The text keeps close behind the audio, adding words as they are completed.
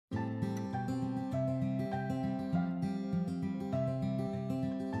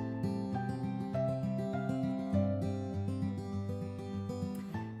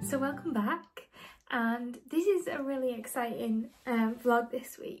So welcome back, and this is a really exciting vlog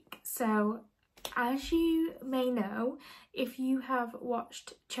this week. So as you may know, if you have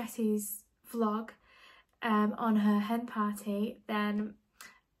watched Chessie's vlog on her hen party, then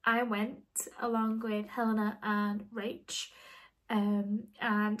I went along with Helena and Rach,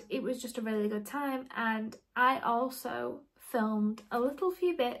 and it was just a really good time. And I also filmed a little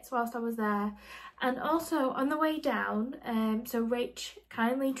few bits whilst I was there, and also on the way down, so Rach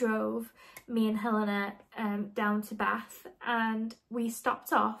kindly drove me and Helena down to Bath, and we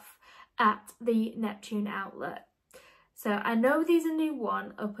stopped off at the Neptune Outlet. So I know there's a new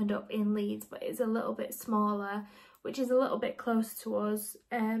one opened up in Leeds, but it's a little bit smaller, which is a little bit closer to us,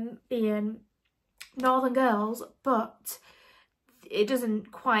 being northern girls, but it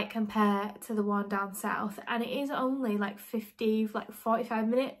doesn't quite compare to the one down south, and it is only like 45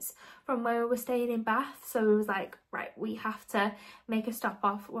 minutes from where we were staying in Bath. So it was like, right, we have to make a stop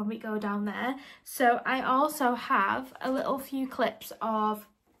off when we go down there. So I also have a little few clips of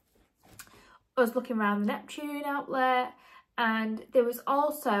us looking around the Neptune Outlet, and there was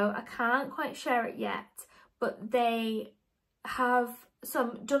also, I can't quite share it yet, but they have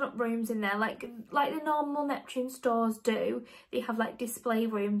some done-up rooms in there, like the normal Neptune stores do. They have like display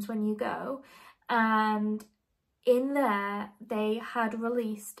rooms when you go, and in there they had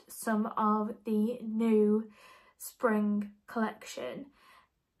released some of the new spring collection,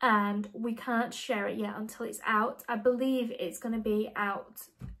 and we can't share it yet until it's out. I believe it's going to be out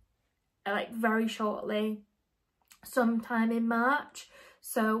like very shortly, sometime in March,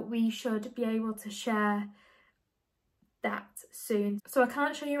 so we should be able to share that soon. So I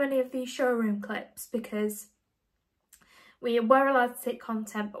can't show you any of these showroom clips because we were allowed to take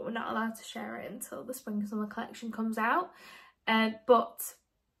content, but we're not allowed to share it until the spring summer collection comes out. But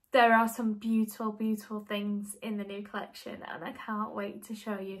there are some beautiful things in the new collection, and I can't wait to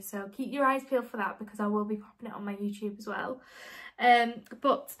show you, so keep your eyes peeled for that because I will be popping it on my YouTube as well.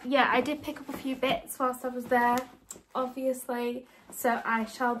 But yeah, I did pick up a few bits whilst I was there, obviously, so I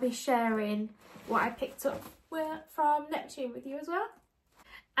shall be sharing what I picked up from Neptune with you as well.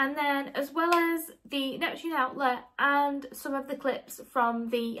 And then, as well as the Neptune Outlet and some of the clips from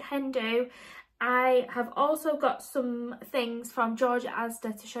the hen do, I have also got some things from George at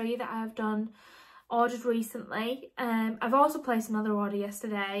Asda to show you that I have ordered recently. I've also placed another order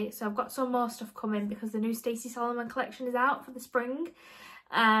yesterday, so I've got some more stuff coming because the new Stacey Solomon collection is out for the spring.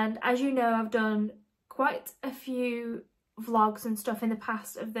 And as you know, I've done quite a few vlogs and stuff in the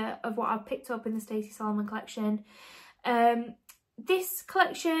past of what I've picked up in the Stacey Solomon collection. This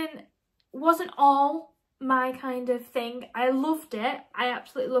collection wasn't all my kind of thing. I loved it, I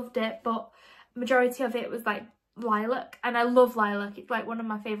absolutely loved it, but majority of it was like lilac, and I love lilac. It's like one of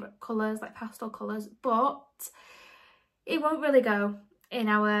my favourite colours, like pastel colours, but it won't really go in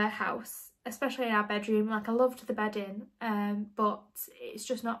our house, especially in our bedroom. Like, I loved the bedding, but it's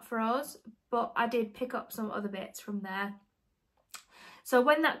just not for us. But I did pick up some other bits from there. So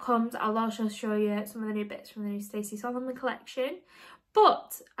when that comes, I'll also show you some of the new bits from the new Stacey Solomon collection.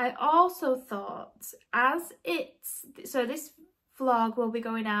 But I also thought, so this vlog will be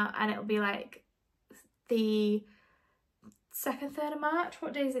going out and it'll be like the 2nd, 3rd of March.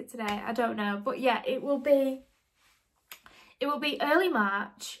 What day is it today? I don't know. But yeah, it will be early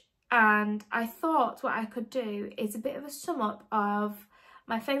March, and I thought what I could do is a bit of a sum up of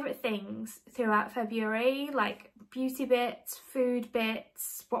my favourite things throughout February, like beauty bits, food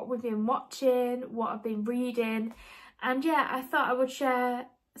bits, what we've been watching, what I've been reading. And yeah, I thought I would share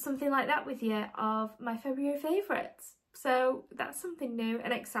something like that with you of my February favourites. So that's something new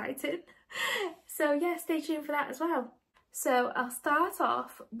and exciting. So yeah, stay tuned for that as well. So I'll start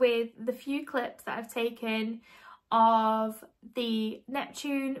off with the few clips that I've taken of the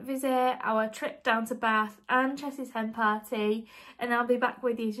Neptune visit, our trip down to Bath and Chessie's hen party, and I'll be back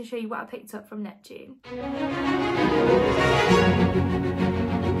with you to show you what I picked up from Neptune.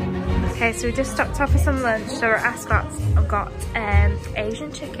 Okay, so we just stopped off for some lunch. So we're at Ascot's. I've got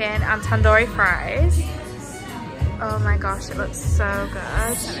Asian chicken and tandoori fries. Oh my gosh, it looks so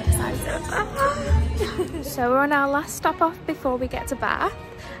good. So excited. So we're on our last stop off before we get to Bath,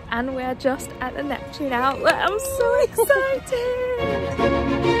 and we're just at the Neptune Outlet. I'm so excited!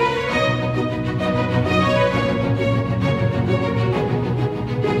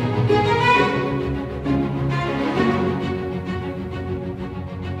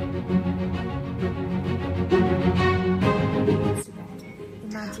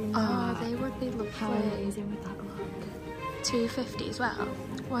 Oh, they would be lovely. How amazing would that look? 250 as well.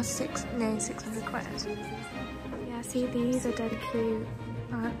 Was nearly 600 quid. Yeah, see, these are dead cute,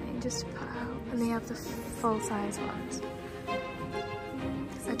 aren't they? Just to put out, and they have the full size ones.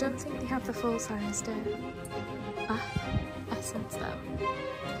 I don't don't think they have the full-sized essence though.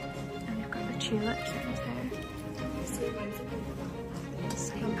 And we've got the tulips in here.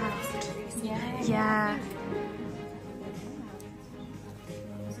 £7. Yeah.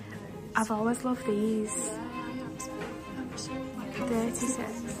 I've always loved these.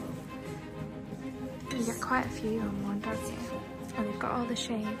 36. You get quite a few on one, don't you? And they've got all the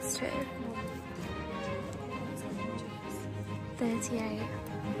shades too. 38.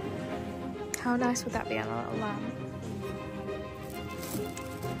 How nice would that be on a little lamp?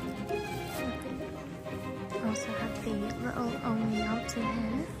 Also have the little only lamps in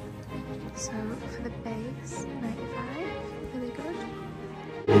here. So for the base, 95. Really good.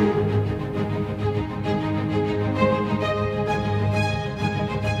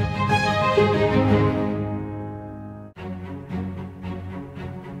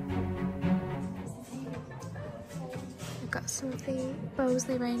 We've got some of the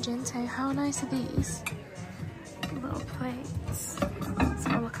Bosley range in too. How nice are these? Little plates. Let's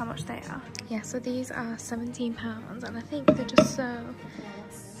have a look how much they are. Yeah, so these are £17 and I think they're just so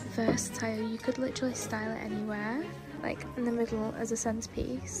versatile. You could literally style it anywhere, like in the middle as a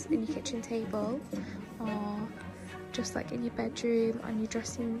centerpiece in your kitchen table, or just like in your bedroom, on your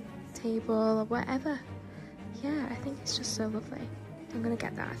dressing table, or whatever. Yeah, I think it's just so lovely. I'm gonna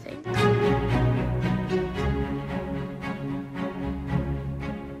get that, I think.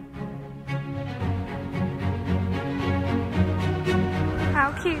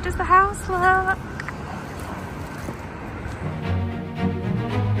 How cute does the house look?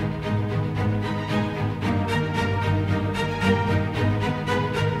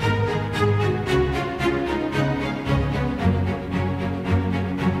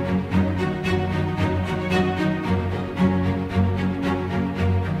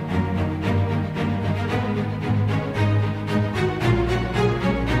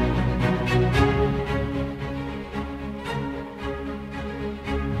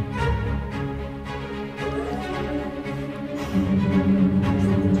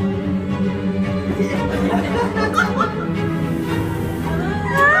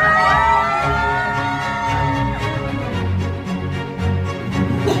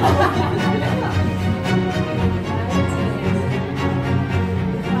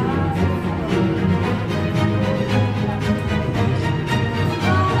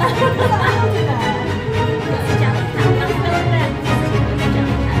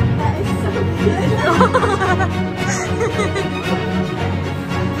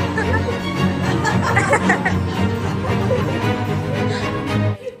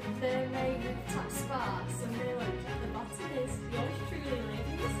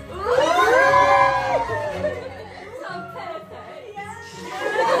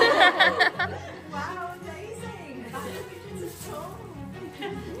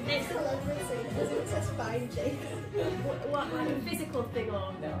 What, like a physical thing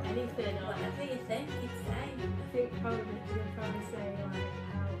or anything? Or whatever you think you'd say. I think probably you'd probably say like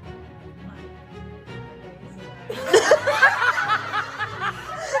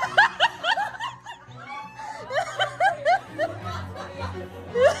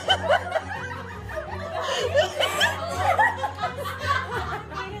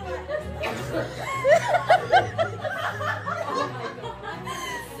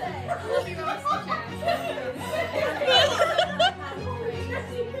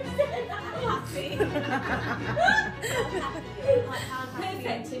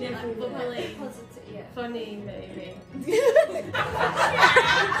perfect in a bubbly, funny maybe.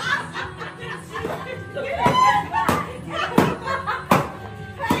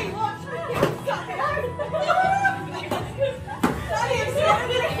 Hey, watch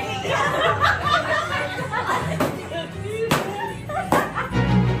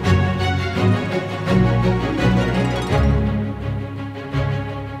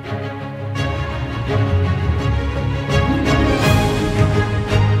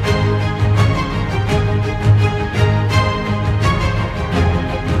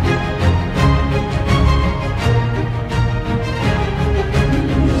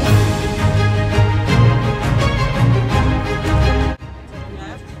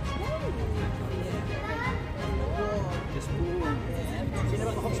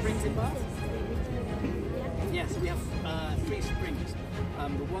Yes, we have 3 springs.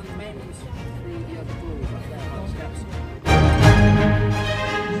 The one men's through the other doors up there by the steps.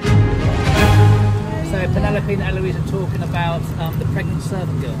 So Penelope and Eloise are talking about the pregnant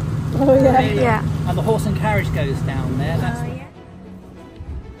servant girl. Oh yeah. Yeah. And the horse and carriage goes down there. That's yeah.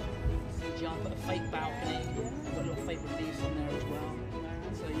 CGI, got a fake balcony, got a little fake release on there as well.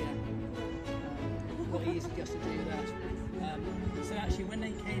 So yeah, not easy just to do that. So actually when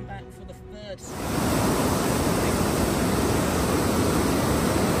they came back for the third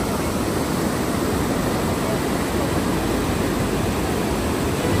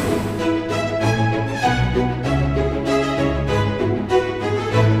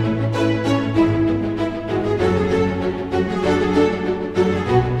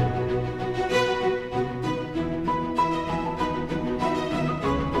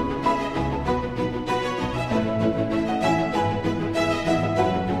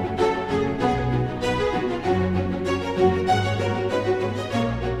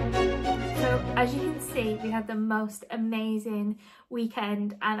as you can see, we had the most amazing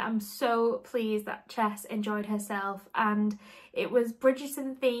weekend, and I'm so pleased that Chess enjoyed herself, and it was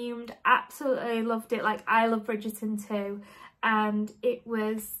Bridgerton themed. Absolutely loved it. Like, I love Bridgerton too, and it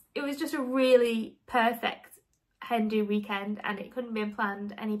was just a really perfect hen do weekend, and it couldn't have been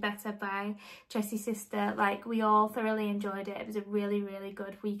planned any better by Chessie's sister. Like, we all thoroughly enjoyed it. It was a really, really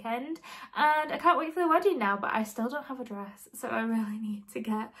good weekend, and I can't wait for the wedding now, but I still don't have a dress, so I really need to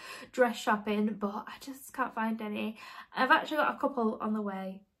get dress shopping, but I just can't find any. I've actually got a couple on the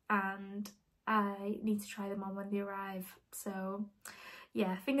way, and I need to try them on when they arrive, so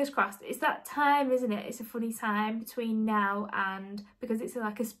yeah, fingers crossed. It's that time, isn't it? It's a funny time between now and, because it's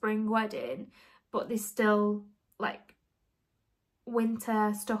like a spring wedding, but there's still like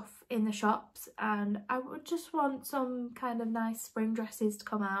winter stuff in the shops, and I would just want some kind of nice spring dresses to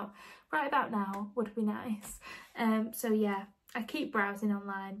come out right about now. Would be nice. So yeah, I keep browsing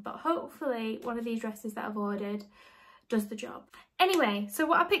online, but hopefully one of these dresses that I've ordered does the job. Anyway, so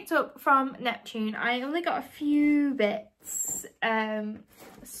what I picked up from Neptune, I only got a few bits.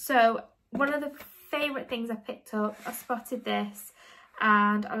 So one of the favourite things I picked up, I spotted this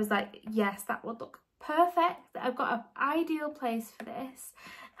and I was like, yes, that would look perfect. I've got an ideal place for this.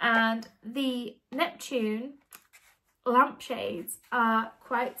 And the Neptune lampshades are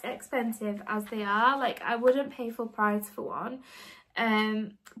quite expensive as they are. Like, I wouldn't pay full price for one.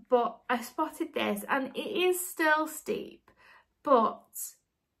 But I spotted this and it is still steep, but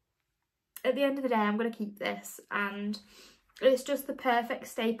at the end of the day I'm going to keep this, and it's just the perfect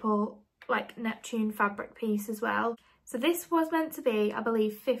staple like Neptune fabric piece as well. So this was meant to be, I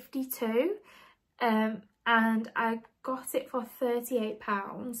believe, 52, and I got it for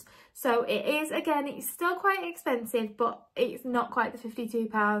 £38. So it is, again, it's still quite expensive, but it's not quite the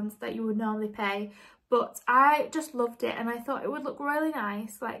 £52 that you would normally pay. But I just loved it, and I thought it would look really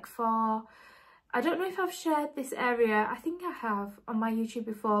nice, like for, I don't know if I've shared this area, I think I have on my YouTube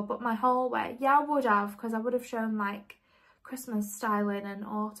before, but my hallway, yeah, I would have, because I would have shown like Christmas styling and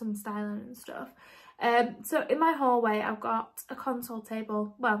autumn styling and stuff. So in my hallway I've got a console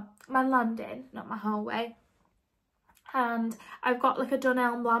table, well, my landing, not my hallway, and I've got like a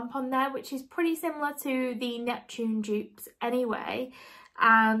Dunelm lamp on there, which is pretty similar to the Neptune Dupes anyway,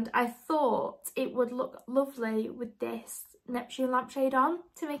 and I thought it would look lovely with this Neptune lampshade on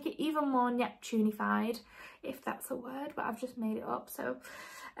to make it even more Neptunified, if that's a word, but I've just made it up. So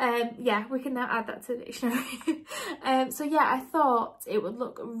yeah, we can now add that to the dictionary. So yeah, I thought it would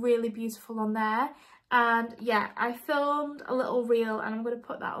look really beautiful on there. And yeah, I filmed a little reel, and I'm going to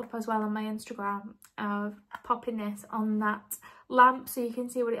put that up as well on my Instagram, of popping this on that lamp so you can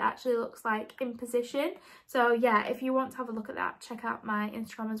see what it actually looks like in position. So yeah, if you want to have a look at that, check out my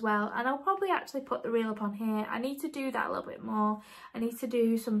Instagram as well, and I'll probably actually put the reel up on here. I need to do that a little bit more. I need to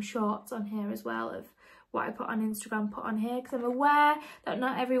do some shorts on here as well of what I put on Instagram, put on here, because I'm aware that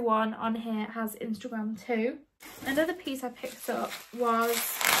not everyone on here has Instagram too. Another piece I picked up was,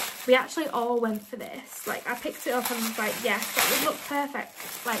 we actually all went for this. Like, I picked it up and was like, yes, that would look perfect,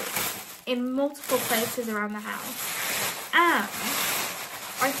 like in multiple places around the house. And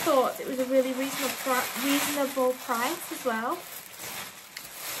I thought it was a really reasonable price as well.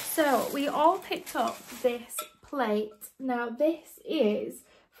 So we all picked up this plate. Now this is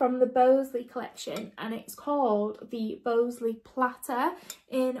from the Bosley collection, and it's called the Bosley Platter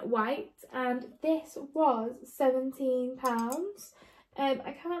in white, and this was £17.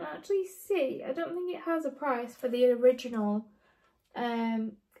 I can't actually see, I don't think it has a price for the original,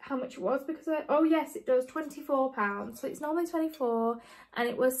 how much it was, because oh yes, it does, £24. So it's normally 24 and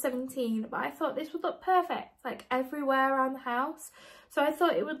it was 17, but I thought this would look perfect like everywhere around the house. So I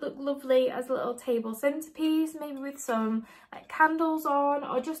thought it would look lovely as a little table centerpiece, maybe with some like candles on,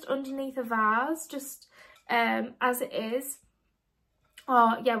 or just underneath a vase, just as it is.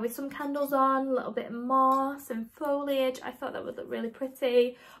 Or yeah, with some candles on, a little bit of moss and foliage. I thought that would look really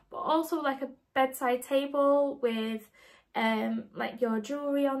pretty. But also like a bedside table with like your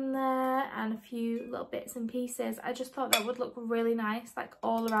jewellery on there and a few little bits and pieces. I just thought that would look really nice, like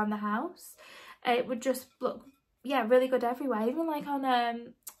all around the house. It would just look yeah, really good everywhere, even like on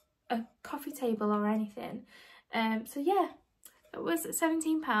a coffee table or anything. So yeah, it was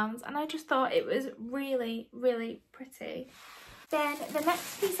 £17 and I just thought it was really, really pretty. Then the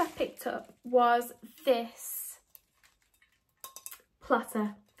next piece I picked up was this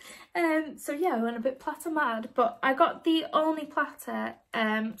platter. So yeah, I went a bit platter mad, but I got the only platter.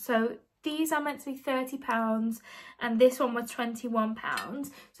 So these are meant to be £30 and this one was £21.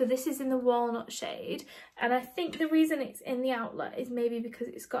 So this is in the walnut shade, and I think the reason it's in the outlet is maybe because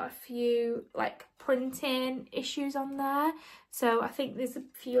it's got a few like printing issues on there. So I think there's a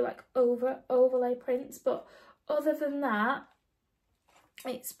few like overlay prints, but other than that,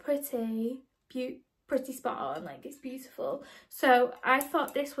 it's pretty spot on, like it's beautiful. So I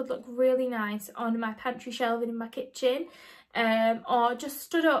thought this would look really nice on my pantry shelving in my kitchen, or just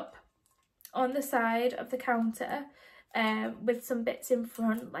stood up on the side of the counter with some bits in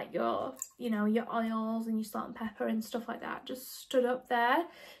front, like your, you know, your oils and your salt and pepper and stuff like that, just stood up there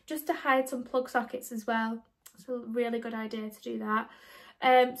just to hide some plug sockets as well. It's a really good idea to do that.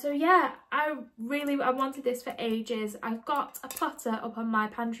 So yeah, I wanted this for ages. I've got a platter up on my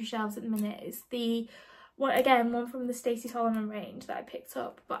pantry shelves at the minute. It's the one from the Stacey Solomon range that I picked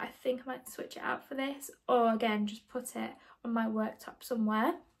up, but I think I might switch it out for this, or again just put it on my worktop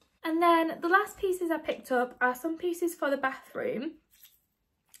somewhere. And then the last pieces I picked up are some pieces for the bathroom.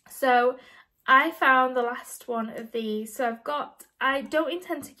 So I found the last one of these. So I don't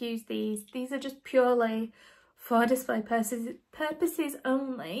intend to use these. These are just purely for display purposes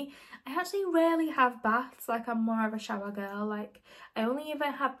only. I actually rarely have baths, like I'm more of a shower girl. Like I only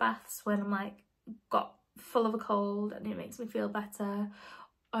ever have baths when I'm like got full of a cold and it makes me feel better,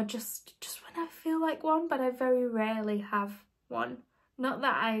 or just when I feel like one, but I very rarely have one. Not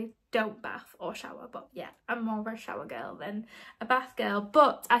that I don't bath or shower, but yeah, I'm more of a shower girl than a bath girl.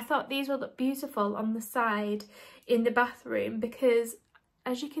 But I thought these would look beautiful on the side in the bathroom because,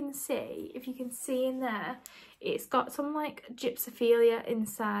 as you can see, if you can see in there, it's got some like gypsophilia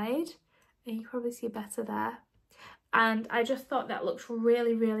inside. And you can probably see better there. And I just thought that looks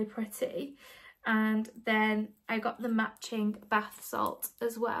really, really pretty. And then I got the matching bath salt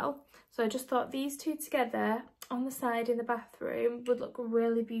as well. So I just thought these two together on the side in the bathroom would look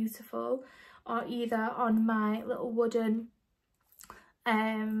really beautiful, or either on my little wooden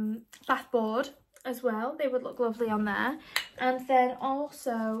bath board as well. They would look lovely on there. And then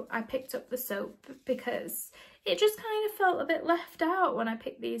also I picked up the soap because it just kind of felt a bit left out when I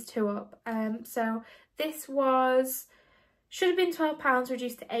picked these two up. So this should have been £12,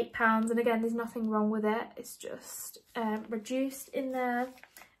 reduced to £8, and again, there's nothing wrong with it. It's just reduced in there.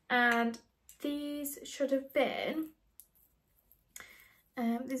 And these should have been,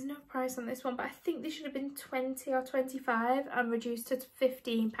 there's no price on this one, but I think they should have been 20 or 25 and reduced to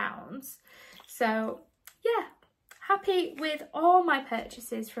 £15. So yeah, happy with all my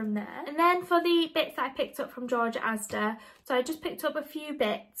purchases from there. And then for the bits that I picked up from George Asda, so I just picked up a few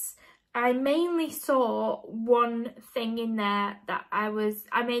bits. I mainly saw one thing in there that I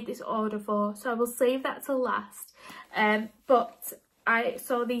made this order for, so I will save that till last. But I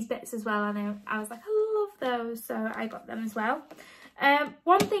saw these bits as well, and I was like, I love those, so I got them as well.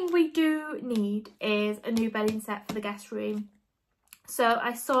 One thing we do need is a new bedding set for the guest room. So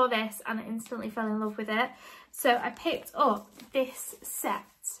I saw this and I instantly fell in love with it. So I picked up this set,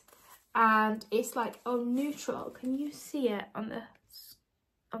 and it's like on neutral. Can you see it on there?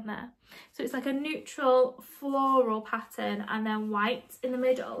 So it's like a neutral floral pattern and then white in the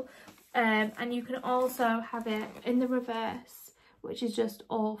middle. And you can also have it in the reverse, which is just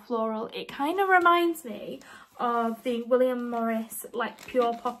all floral. It kind of reminds me of the William Morris like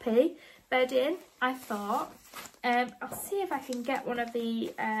pure poppy bedding, I thought. I'll see if I can get one of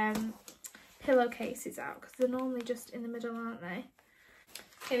the pillowcases out, because they're normally just in the middle, aren't they?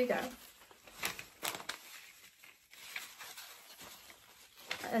 Here we go.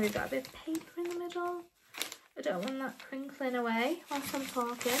 And we've got a bit of paper in the middle. I don't want that crinkling away whilst I'm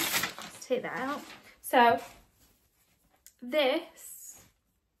talking. Let's take that out. So this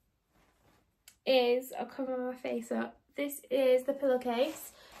is, I'll cover my face up. This is the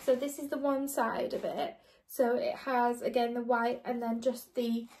pillowcase. So this is the one side of it. So it has, again, the white and then just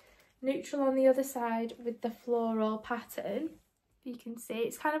the neutral on the other side with the floral pattern. You can see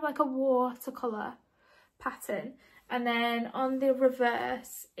it's kind of like a watercolour pattern. And then on the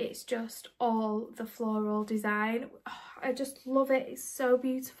reverse, it's just all the floral design. Oh, I just love it. It's so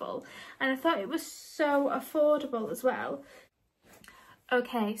beautiful. And I thought it was so affordable as well.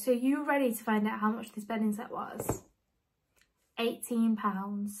 Okay, so you ready to find out how much this bedding set was? £18.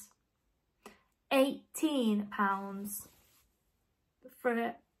 £18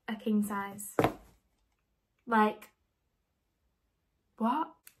 for a king size. Like, what?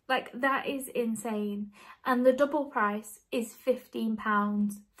 Like, that is insane. And the double price is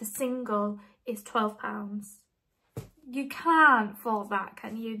 £15. The single is £12. You can't fault that,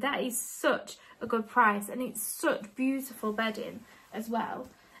 can you? That is such a good price, and it's such beautiful bedding as well.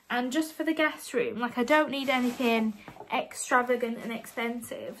 And just for the guest room, like, I don't need anything extravagant and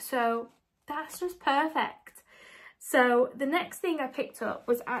expensive, so that's just perfect. So the next thing I picked up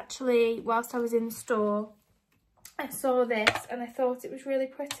was actually, whilst I was in the store, I saw this and I thought it was really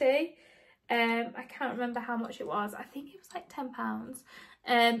pretty. I can't remember how much it was. I think it was like £10.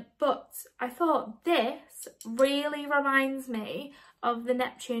 But I thought this really reminds me of the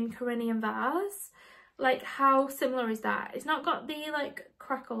Neptune Carinian vase. Like, how similar is that? It's not got the like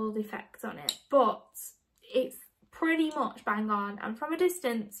crackled effect on it, but it's pretty much bang on, and from a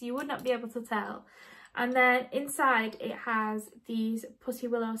distance you would not be able to tell. And then inside it has these pussy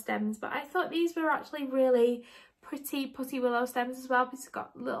willow stems, but I thought these were actually really pretty pussy willow stems as well, because it's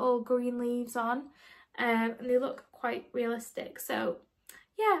got little green leaves on, and they look quite realistic. So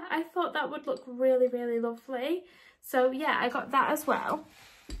yeah, I thought that would look really, really lovely. So yeah, I got that as well.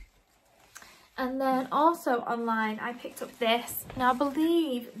 And then also online I picked up this. Now I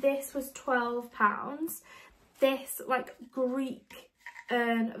believe this was £12. This like Greek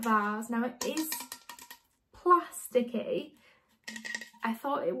vase. Now it is plasticky. I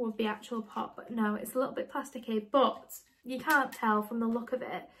thought it would be actual pot, but no, it's a little bit plasticky, but you can't tell from the look of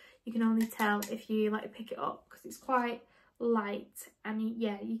it. You can only tell if you like pick it up, because it's quite light, and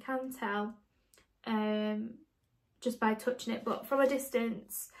yeah, you can tell just by touching it, but from a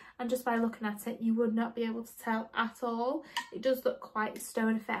distance and just by looking at it you would not be able to tell at all. It does look quite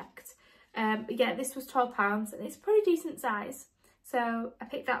stone effect. But yeah, this was £12 and it's pretty decent size, so I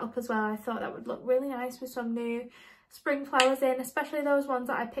picked that up as well. I thought that would look really nice with some new spring flowers in, especially those ones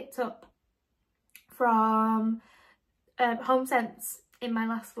that I picked up from Home Sense in my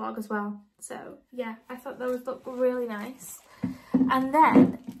last vlog as well. So yeah, I thought those look really nice. And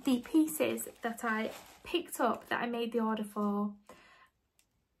then the pieces that I picked up that I made the order for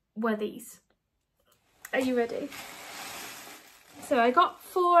were these. Are you ready? So I got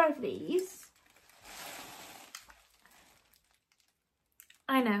 4 of these.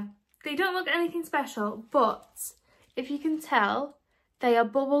 I know, they don't look anything special, but if you can tell, they are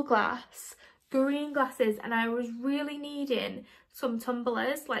bubble glass, green glasses, and I was really needing some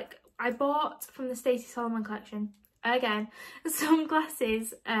tumblers. Like, I bought from the Stacey Solomon collection, again, some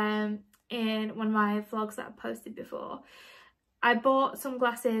glasses in one of my vlogs that I posted before. I bought some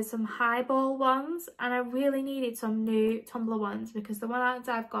glasses, some highball ones, and I really needed some new tumbler ones, because the ones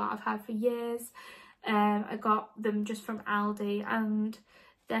I've got I've had for years. I got them just from Aldi and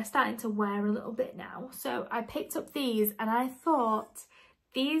they're starting to wear a little bit now. So I picked up these and I thought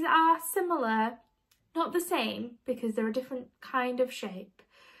these are similar, not the same because they're a different kind of shape,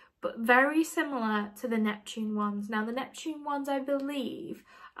 but very similar to the Neptune ones. Now the Neptune ones I believe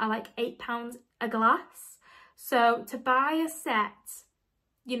are like £8 a glass. So to buy a set,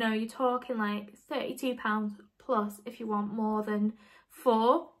 you know, you're talking like £32 plus if you want more than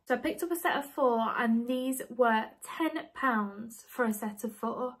 4. So I picked up a set of 4 and these were £10 for a set of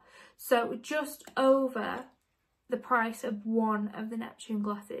 4. So just over the price of one of the Neptune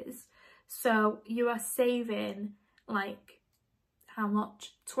glasses. So you are saving like, how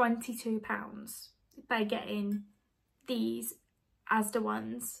much? £22 by getting these Asda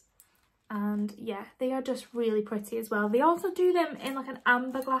ones. And yeah, they are just really pretty as well. They also do them in like an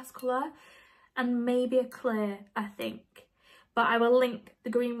amber glass colour and maybe a clear, I think. But I will link the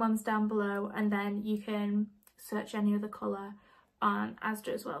green ones down below, and then you can search any other colour on Asda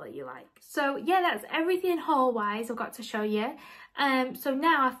as well that you like. So yeah, that's everything haul wise I've got to show you. So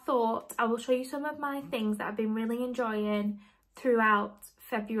now I thought I will show you some of my things that I've been really enjoying throughout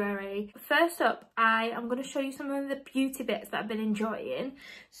February. First up, I am going to show you some of the beauty bits that I've been enjoying.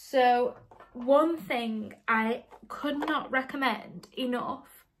 So one thing I could not recommend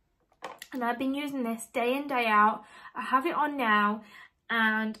enough, and I've been using this day in day out. I have it on now,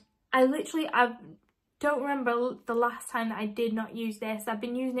 and I don't remember the last time that I did not use this. I've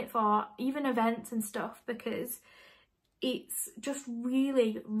been using it for even events and stuff because it's just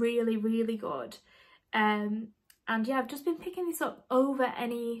really, really, really good. And yeah, I've just been picking this up over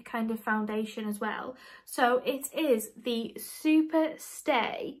any kind of foundation as well. So it is the Super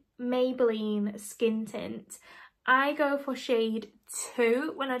Stay Maybelline Skin Tint. I go for shade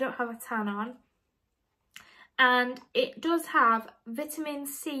 2 when I don't have a tan on. And it does have vitamin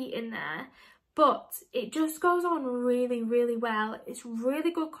C in there, but it just goes on really, really well. It's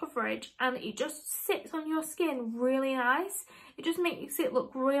really good coverage and it just sits on your skin really nice. It just makes it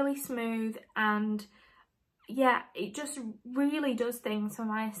look really smooth, and yeah, it just really does things for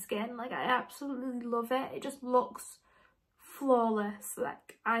my skin. Like, I absolutely love it. It just looks flawless,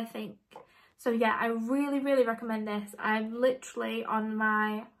 like, I think. So yeah, I really, really recommend this. I'm literally on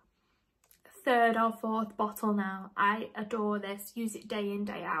my 3rd or 4th bottle now. I adore this, use it day in,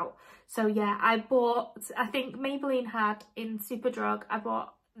 day out. So yeah, I bought, I think Maybelline had in Superdrug,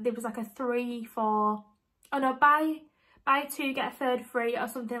 there was like a 3 for, oh no, buy 2 get a 3rd free or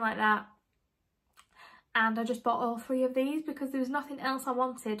something like that. And I just bought all 3 of these because there was nothing else I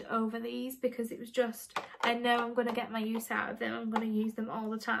wanted over these, because it was just, I know I'm going to get my use out of them. I'm going to use them all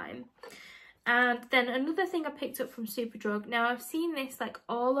the time. And then another thing I picked up from Superdrug. Now, I've seen this like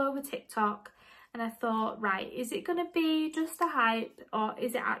all over TikTok, and I thought, right, is it going to be just a hype, or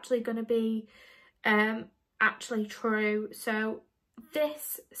is it actually going to be actually true? So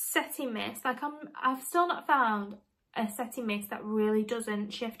this setting mist, like, I've still not found a setting mist that really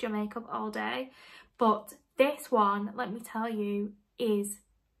doesn't shift your makeup all day, but this one, let me tell you, is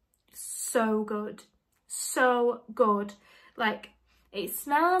so good. So good. Like, it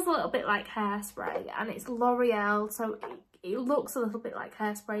smells a little bit like hairspray, and it's L'Oreal, so it looks a little bit like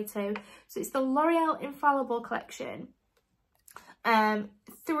hairspray too. So it's the L'Oreal Infallible Collection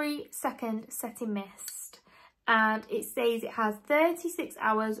 3-second setting mist, and it says it has 36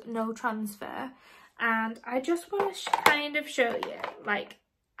 hours, no transfer. And I just want to kind of show you like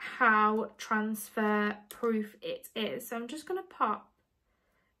how transfer proof it is. So I'm just going to pop,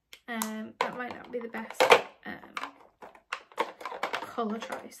 that might not be the best colour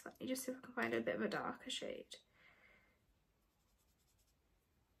choice. Let me just see if I can find a bit of a darker shade.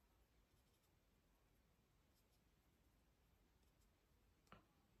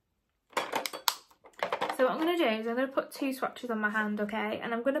 So what I'm going to do is I'm going to put 2 swatches on my hand, okay?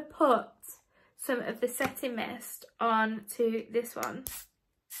 And I'm going to put some of the setting mist onto this one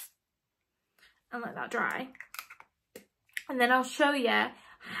and let that dry. And then I'll show you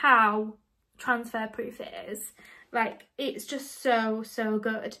how transfer proof it is. Like, it's just so, so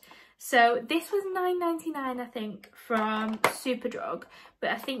good. So this was $9.99, I think, from Superdrug,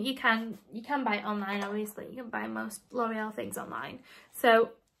 but I think you can buy it online. Obviously, you can buy most L'Oreal things online. So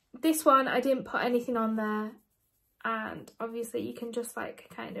this one, I didn't put anything on there, and obviously you can just like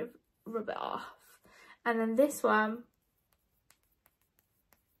kind of rub it off. And then this one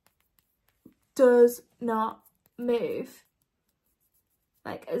does not move.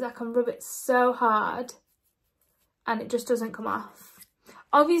 Like, as I can rub it so hard and it just doesn't come off.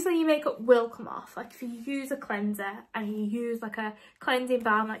 Obviously your makeup will come off, like if you use a cleanser and you use like a cleansing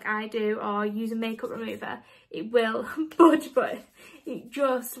balm like I do, or use a makeup remover, it will budge, but it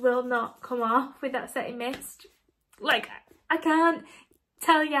just will not come off with that setting mist. Like, I can't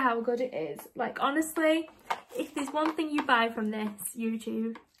tell you how good it is. Like, honestly, if there's one thing you buy from this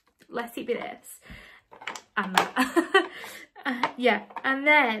YouTube, let it be this and that. Yeah, and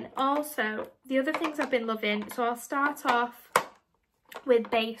then also the other things I've been loving, so I'll start off with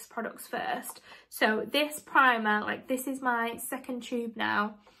base products first. So this primer, like, this is my 2nd tube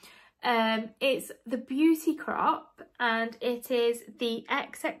now. It's the Beauty Crop, and it is the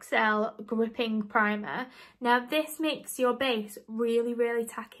XXL gripping primer. Now this makes your base really, really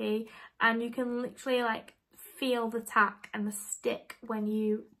tacky, and you can literally like feel the tack and the stick when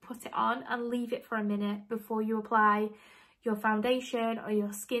you put it on, and leave it for a minute before you apply your foundation or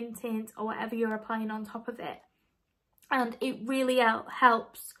your skin tint or whatever you're applying on top of it. And it really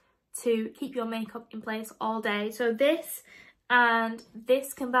helps to keep your makeup in place all day. So this and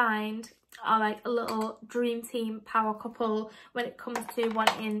this combined are like a little dream team power couple when it comes to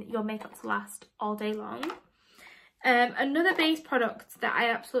wanting your makeup to last all day long. Another base product that I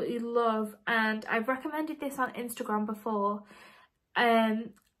absolutely love, and I've recommended this on Instagram before,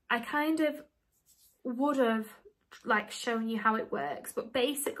 I kind of would have like shown you how it works, but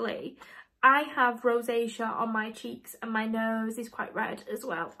basically I have rosacea on my cheeks and my nose is quite red as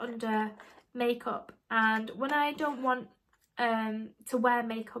well under makeup, and when I don't want to wear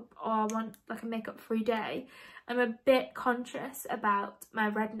makeup, or I want like a makeup free day, I'm a bit conscious about my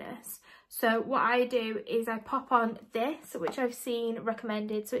redness. So what I do is I pop on this, which I've seen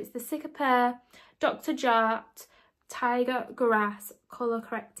recommended. So it's the Cicapair Dr. Jart Tiger Grass Colour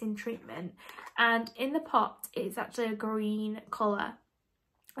Correcting Treatment, and in the pot it's actually a green colour.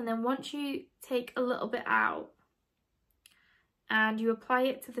 And then once you take a little bit out and you apply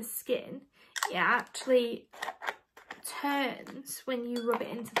it to the skin, it actually turns when you rub it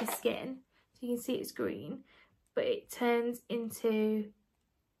into the skin. So you can see it's green, but it turns into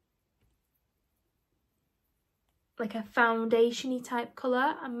like a foundation-y type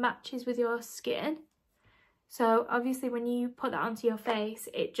colour and matches with your skin. So obviously when you put that onto your face,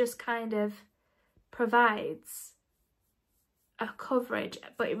 it just kind of provides a coverage,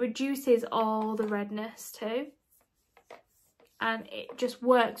 but it reduces all the redness too. And it just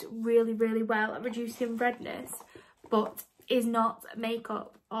works really, really well at reducing redness, but is not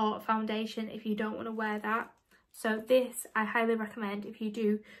makeup or foundation if you don't want to wear that. So this I highly recommend if you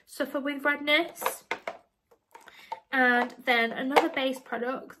do suffer with redness. And then another base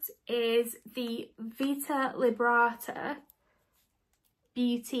product is the Vita Liberata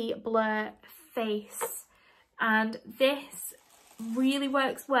Beauty Blur Face, and this really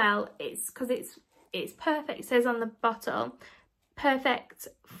works well. It's because it's perfect. It says on the bottle, perfect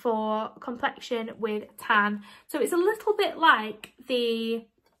for complexion with tan. So it's a little bit like the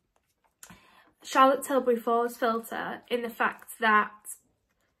Charlotte Tilbury Force filter in the fact that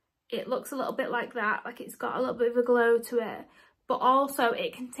it looks a little bit like that, like it's got a little bit of a glow to it, but also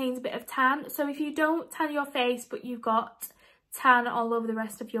it contains a bit of tan. So if you don't tan your face but you've got tan all over the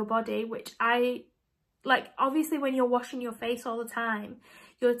rest of your body, which I like, obviously when you're washing your face all the time,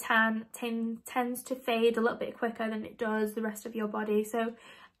 your tan tends to fade a little bit quicker than it does the rest of your body. So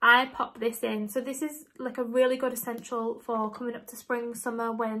I pop this in. So this is like a really good essential for coming up to spring,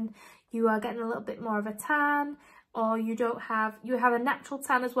 summer, when you are getting a little bit more of a tan, or you have a natural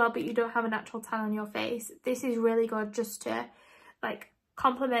tan as well, but you don't have a natural tan on your face. This is really good just to like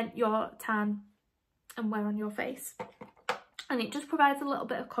complement your tan and wear on your face. And it just provides a little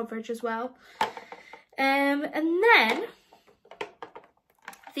bit of coverage as well. And then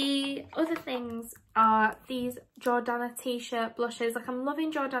the other things are these Jordana T-shirt blushes. Like, I'm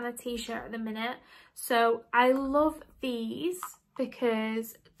loving Jordana T-shirt at the minute. So I love these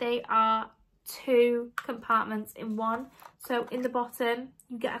because they are 2 compartments in one. So in the bottom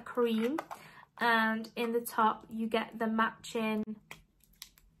you get a cream, and in the top you get the matching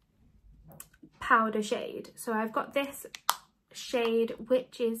powder shade. So I've got this shade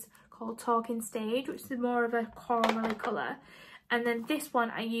which is called Talking Stage, which is more of a corally colour, and then this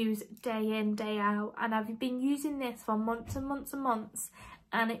one I use day in, day out, and I've been using this for months and months and months,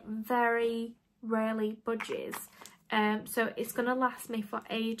 and it very rarely budges. So it's gonna last me for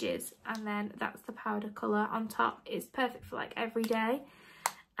ages. And then that's the powder colour on top. It's perfect for like every day.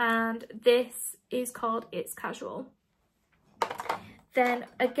 And this is called It's Casual. Then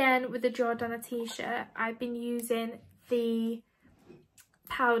again with the Jordana T-shirt, I've been using the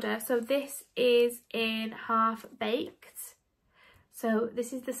powder. So this is in Half Baked. So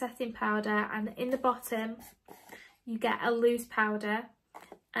this is the setting powder, and in the bottom you get a loose powder,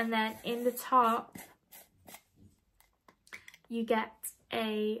 and then in the top you get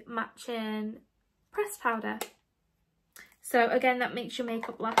a matching pressed powder. So again, that makes your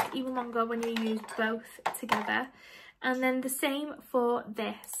makeup last even longer when you use both together. And then the same for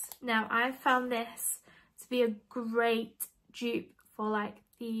this. Now I've found this to be a great dupe for like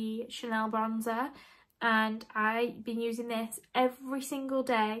the Chanel bronzer, and I've been using this every single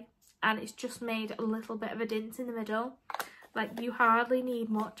day, and it's just made a little bit of a dint in the middle. Like, you hardly need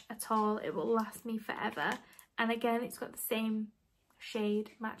much at all. It will last me forever. And again, it's got the same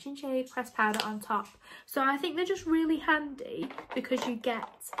shade, matching shade, pressed powder on top. So I think they're just really handy because you get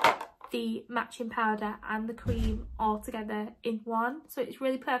the matching powder and the cream all together in one. So it's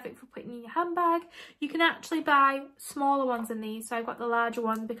really perfect for putting in your handbag. You can actually buy smaller ones than these. So I've got the larger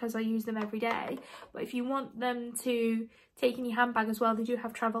ones because I use them every day. But if you want them to take in your handbag as well, they do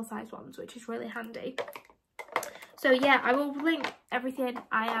have travel size ones, which is really handy. So yeah, I will link everything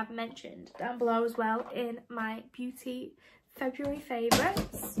I have mentioned down below as well in my beauty February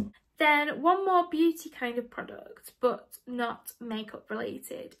favourites. Then one more beauty kind of product, but not makeup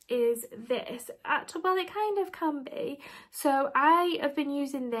related, is this. Actually, well, it kind of can be. So I have been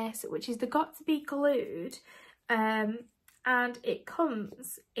using this, which is the Got To Be Glued, and it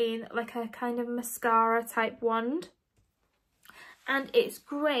comes in like a kind of mascara type wand. And it's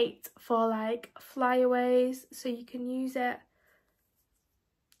great for like flyaways, so you can use it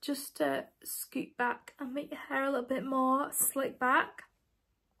just to scoot back and make your hair a little bit more slick back.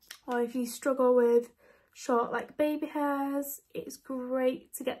 Or if you struggle with short like baby hairs, it's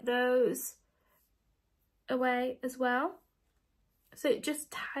great to get those away as well. So it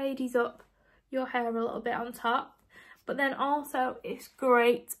just tidies up your hair a little bit on top. But then also it's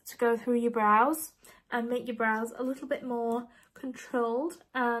great to go through your brows and make your brows a little bit more controlled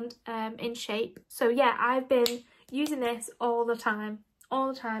and in shape. So yeah, I've been using this all the time,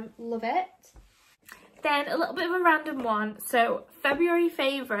 love it. Then a little bit of a random one. So February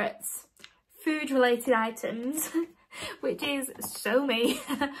favourites, food related items, which is so me.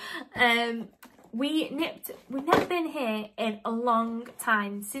 we've never been here in a long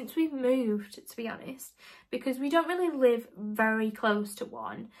time, since we've moved, to be honest, because we don't really live very close to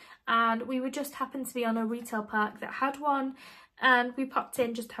one, and we would just happen to be on a retail park that had one, and we popped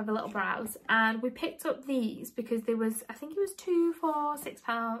in just to have a little browse, and we picked up these because there was, I think it was 2 for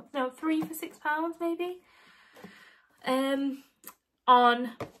 £6, no, 3 for £6 maybe,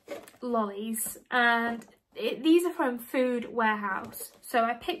 on lollies, and these are from Food Warehouse. So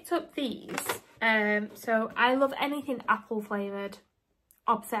I picked up these. So I love anything apple flavoured,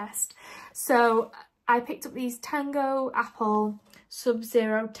 obsessed. So I picked up these Tango Apple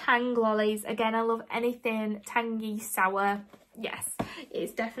Sub-Zero Tang lollies. Again, I love anything tangy, sour. Yes,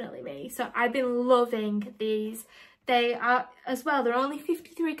 it's definitely me. So I've been loving these. They are, as well, they're only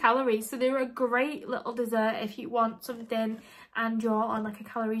 53 calories, so they're a great little dessert if you want something and you're on like a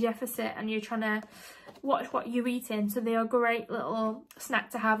calorie deficit and you're trying to watch what you're eating. So they are a great little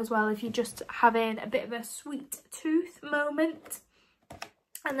snack to have as well if you're just having a bit of a sweet tooth moment.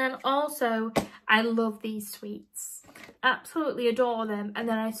 And then also, I love these sweets, absolutely adore them. And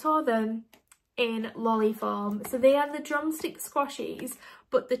then I saw them in lolly form. So they are the drumstick squashies,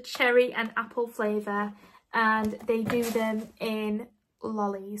 but the cherry and apple flavour, and they do them in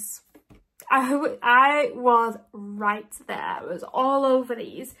lollies. I was right there. I was all over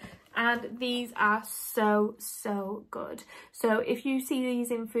these, and these are so good. So if you see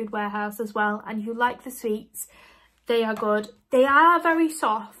these in Food Warehouse as well and you like the sweets, they are good. They are very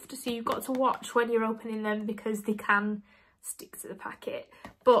soft, so you've got to watch when you're opening them because they can stick to the packet,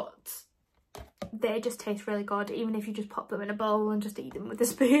 but they just taste really good even if you just pop them in a bowl and just eat them with a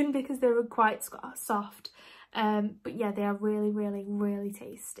spoon because they're quite soft. But yeah, they are really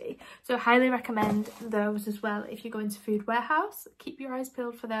tasty, so I highly recommend those as well if you're going to Food Warehouse. Keep your eyes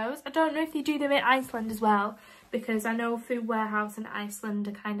peeled for those. I don't know if they do them in Iceland as well, because I know Food Warehouse and Iceland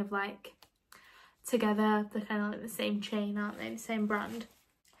are kind of like together. They're kind of like the same chain, aren't they? The same brand.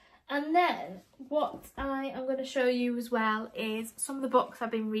 And then what I am going to show you as well is some of the books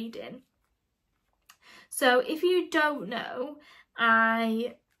I've been reading. So if you don't know,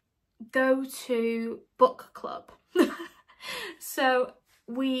 I go to book club. So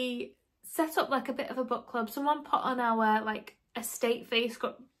we set up like a bit of a book club. Someone put on our like estate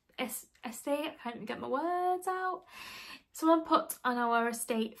Facebook estate, I can't even get my words out. Someone put on our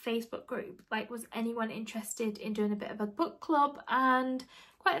estate Facebook group, like, was anyone interested in doing a bit of a book club, and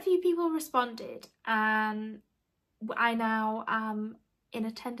quite a few people responded, and I now am in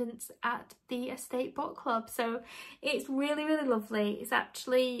attendance at the estate book club. So it's really lovely. It's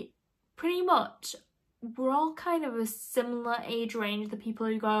actually pretty much, we're all kind of a similar age range, the people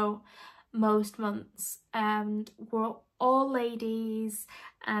who go most months, and we're all ladies,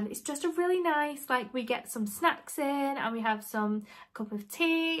 and it's just a really nice, like, we get some snacks in and we have a cup of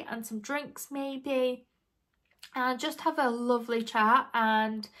tea and some drinks maybe, and just have a lovely chat,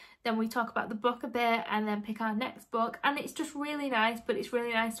 and then we talk about the book a bit and then pick our next book, and it's just really nice. But it's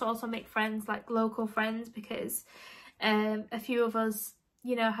really nice to also make friends, like local friends, because a few of us,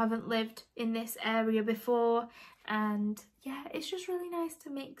 you know, haven't lived in this area before, and yeah, it's just really nice to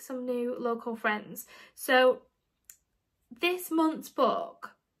make some new local friends. So this month's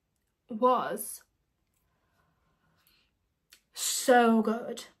book was so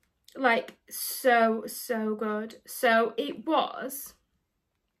good, like so good. So it was,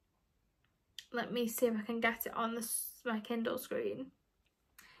 let me see if I can get it on my Kindle screen.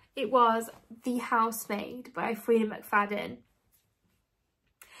 It was The Housemaid by Freida McFadden.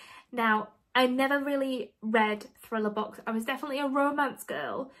 Now, I never really read thriller books. I was definitely a romance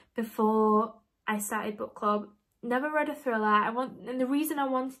girl before I started book club. Never read a thriller. And the reason I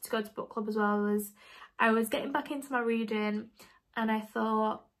wanted to go to book club as well was I was getting back into my reading, and I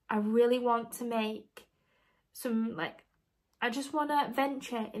thought I really want to make some, like, I just want to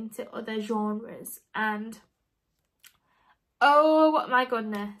venture into other genres, and oh my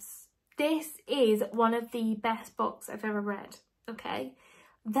goodness, this is one of the best books I've ever read. Okay,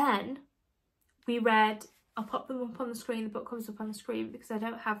 then we read, I'll pop them up on the screen, the book comes up on the screen because I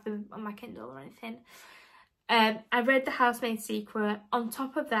don't have them on my Kindle or anything. I read The Housemaid's Secret on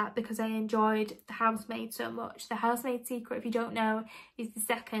top of that because I enjoyed The Housemaid so much. The Housemaid's Secret, if you don't know, is the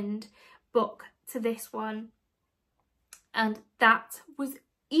second book to this one, and that was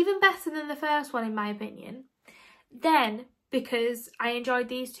even better than the first one in my opinion. Then, because I enjoyed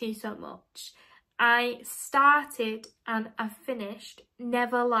these two so much, I started and I finished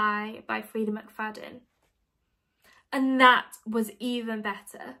Never Lie by Freida McFadden, and that was even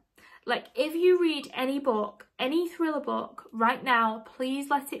better. Like, if you read any book, any thriller book right now,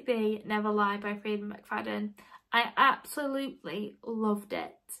 please let it be Never Lie by Freida McFadden. I absolutely loved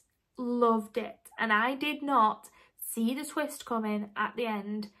it. Loved it. and I did not see the twist coming at the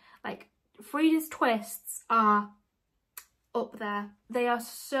end. Like, Frida's twists are up there. They are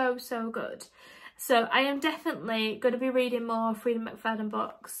so, so good. So I am definitely going to be reading more Frida McFadden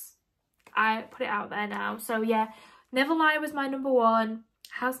books. I put it out there now. So yeah, Never Lie was my number 1,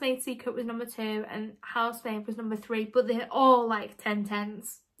 Housemaid's Secret was number 2, and Housemaid was number 3, but they're all like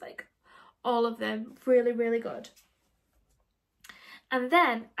 10/10s, like all of them really, really good. And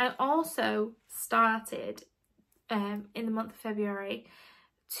then I also started in the month of February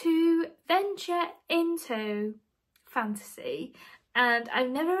to venture into fantasy, and I've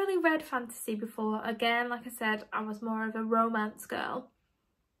never really read fantasy before. Again, like I said, I was more of a romance girl.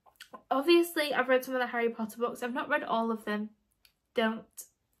 Obviously I've read some of the Harry Potter books. I've not read all of them, don't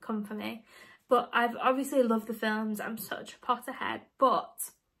come for me, but I've obviously loved the films. I'm such a Potterhead,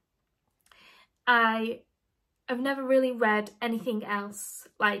 but I've never really read anything else,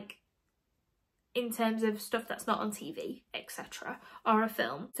 like in terms of stuff that's not on TV, etc., or a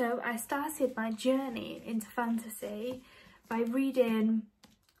film. So I started my journey into fantasy by reading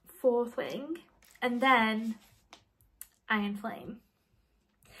Fourth Wing and then Iron Flame.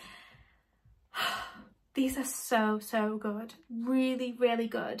 These are so, so good. Really, really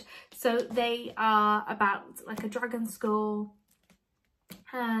good. So they are about like a dragon school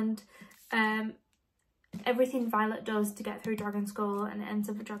and everything Violet does to get through dragon school and ends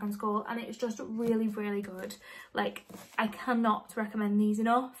up at dragon school, and it's just really, really good. Like, I cannot recommend these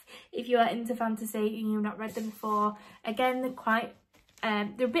enough if you are into fantasy and you've not read them before. Again, they're quite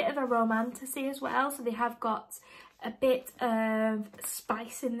they're a bit of a romantasy as well, so they have got a bit of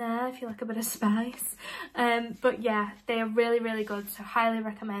spice in there if you like a bit of spice, but yeah, they are really, really good. So highly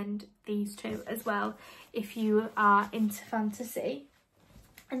recommend these two as well if you are into fantasy.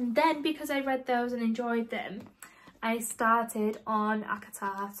 And then, because I read those and enjoyed them, I started on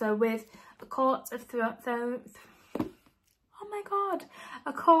ACOTAR. So with A Court of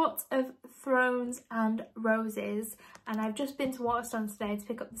A Court of Thrones and Roses, and I've just been to Waterstones today to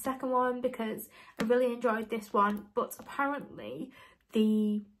pick up the second one because I really enjoyed this one, but apparently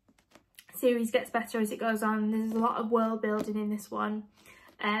the series gets better as it goes on. There's a lot of world building in this one,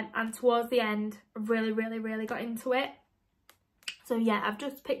 and towards the end I really, really, really got into it. So yeah, I've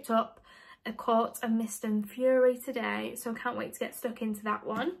just picked up A Court of Mist and Fury today, so I can't wait to get stuck into that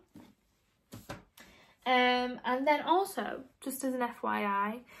one. And then also, just as an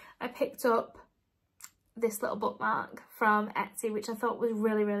FYI, I picked up this little bookmark from Etsy, which I thought was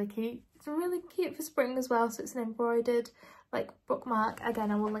really, really cute. It's really cute for spring as well, so it's an embroidered like bookmark.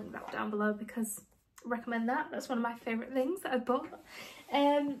 Again, I will link that down below because I recommend that. That's one of my favourite things that I bought.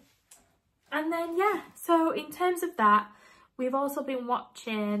 And then yeah, so in terms of that, we've also been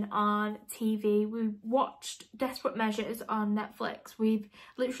watching on TV. We watched Desperate Measures on Netflix. We've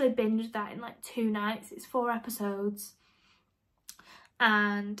literally binged that in like 2 nights. It's 4 episodes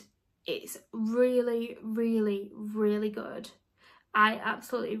and it's really, really, really good. I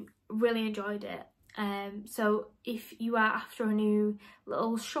absolutely really enjoyed it. So if you are after a new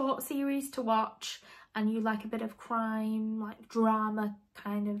little short series to watch and you like a bit of crime, like drama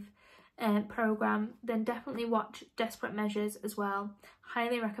kind of program, then definitely watch Desperate Measures as well.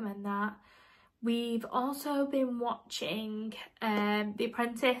 Highly recommend that. We've also been watching The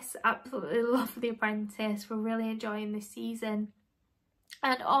Apprentice. Absolutely love The Apprentice. We're really enjoying this season.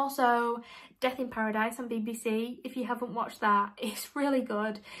 And also Death in Paradise on BBC. If you haven't watched that, it's really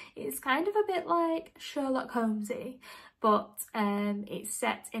good. It's kind of a bit like Sherlock Holmesy, but it's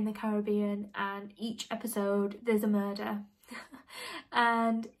set in the Caribbean, and each episode there's a murder.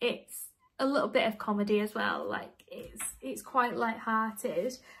 And it's a little bit of comedy as well. Like, it's quite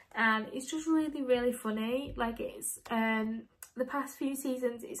light-hearted and it's just really, really funny. Like, it's the past few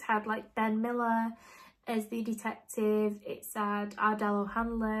seasons it's had like Ben Miller as the detective, it's had Ardell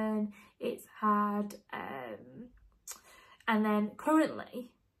O'Hanlon, it's had and then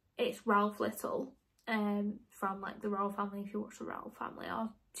currently it's Ralph Little from like the Royal Family, if you watch the Royal Family, or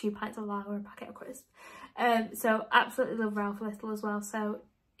 2 pints of lager, a packet of crisps. So absolutely love Ralph Little as well, so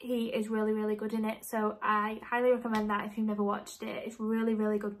he is really, really good in it. So I highly recommend that if you've never watched it. It's really,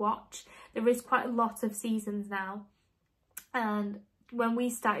 really good watch. There is quite a lot of seasons now, and when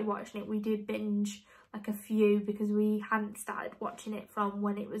we started watching it we did binge like a few because we hadn't started watching it from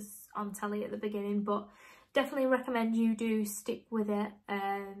when it was on telly at the beginning, but definitely recommend you do stick with it.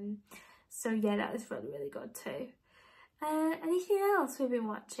 So yeah, that is really, really good too. Anything else we've been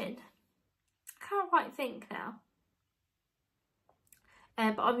watching? I can't quite think now.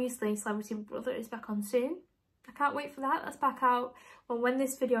 But obviously Celebrity Big Brother is back on soon. I can't wait for that. That's back out. Well, when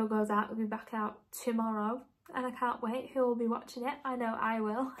this video goes out, it'll be back out tomorrow, and I can't wait. Who will be watching it? I know I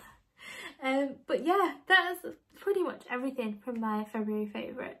will. But yeah, that's pretty much everything from my February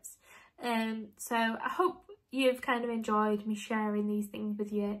favourites. So I hope you've kind of enjoyed me sharing these things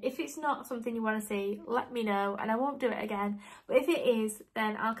with you. If it's not something you want to see, let me know and I won't do it again. But if it is,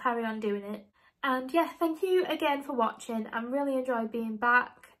 then I'll carry on doing it. And yeah, thank you again for watching. I'm really enjoyed being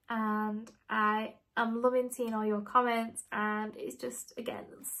back, and I'm loving seeing all your comments, and it's just, again,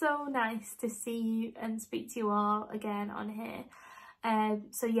 so nice to see you and speak to you all again on here.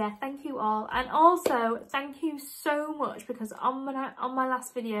 So yeah, thank you all, and also thank you so much, because on my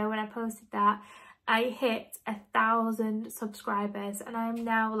last video when I posted that, I hit 1,000 subscribers and I'm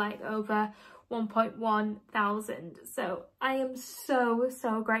now like over 1.1 thousand, so I am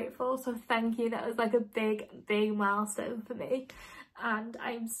so grateful. So thank you, that was like a big milestone for me, and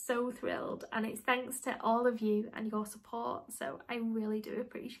I'm so thrilled, and it's thanks to all of you and your support, so I really do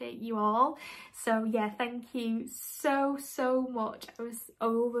appreciate you all. So yeah, thank you so much. I was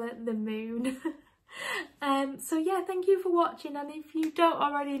over the moon. So yeah, thank you for watching, and if you don't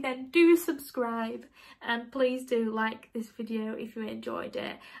already, then do subscribe, and please do like this video if you enjoyed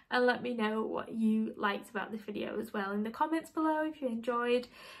it, and let me know what you liked about this video as well in the comments below, if you enjoyed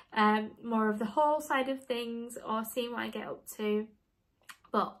more of the haul side of things or seeing what I get up to.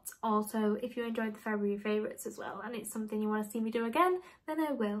 But also, if you enjoyed the February favourites as well and it's something you want to see me do again, then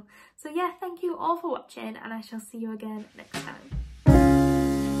I will. So yeah, thank you all for watching, and I shall see you again next time.